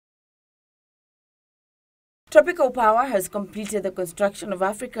Tropical Power has completed the construction of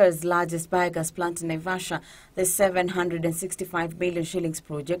Africa's largest biogas plant in Naivasha. The 765 million shillings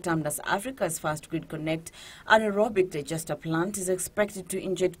project, termed as Africa's first Grid Connect anaerobic digester plant, is expected to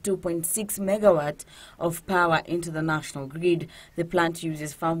inject 2.6 megawatt of power into the national grid. The plant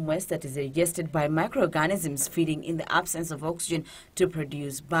uses farm waste that is digested by microorganisms feeding in the absence of oxygen to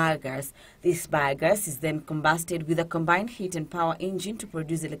produce biogas. This biogas is then combusted with a combined heat and power engine to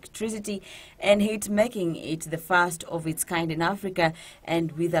produce electricity and heat, making it the first of its kind in Africa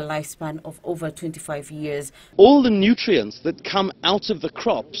and with a lifespan of over 25 years. All the nutrients that come out of the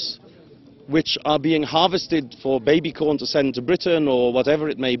crops, which are being harvested for baby corn to send to Britain or whatever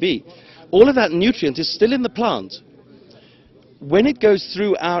it may be, all of that nutrient is still in the plant. When it goes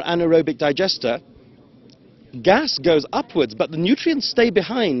through our anaerobic digester, gas goes upwards, but the nutrients stay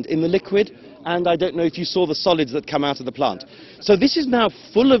behind in the liquid, and I don't know if you saw the solids that come out of the plant. So this is now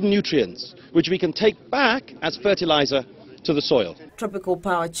full of nutrients, which we can take back as fertilizer to the soil. Tropical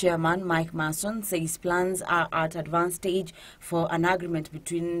Power Chairman Mike Mason says plans are at advanced stage for an agreement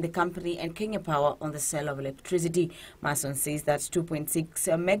between the company and Kenya Power on the sale of electricity. Mason says that 2.6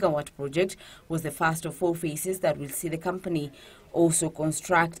 megawatt project was the first of 4 phases that will see the company also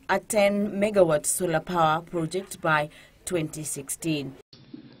construct a 10 megawatt solar power project by 2016.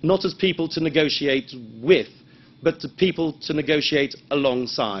 Not as people to negotiate with, but to people to negotiate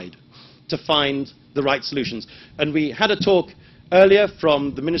alongside, to find the right solutions. And we had a talk earlier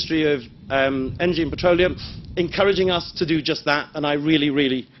from the Ministry of Energy and Petroleum encouraging us to do just that, and I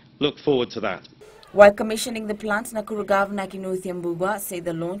really look forward to that. While commissioning the plant, Nakuru Governor Kinuthia Mbugua said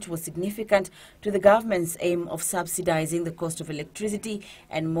the launch was significant to the government's aim of subsidizing the cost of electricity,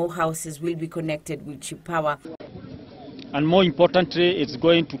 and more houses will be connected with cheap power. And more importantly, it's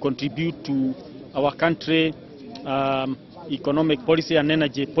going to contribute to our country economic policy and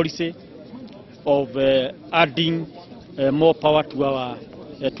energy policy of adding more power to our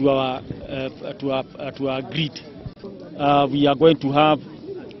grid. We are going to have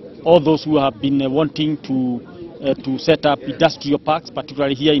all those who have been wanting to set up industrial parks,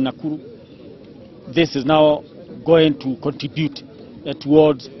 particularly here in Nakuru. This is now going to contribute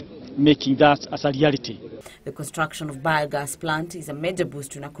towards making that as a reality. The construction of biogas plant is a major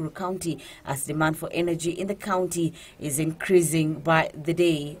boost to Nakuru County, as demand for energy in the county is increasing by the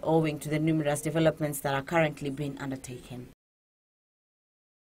day owing to the numerous developments that are currently being undertaken.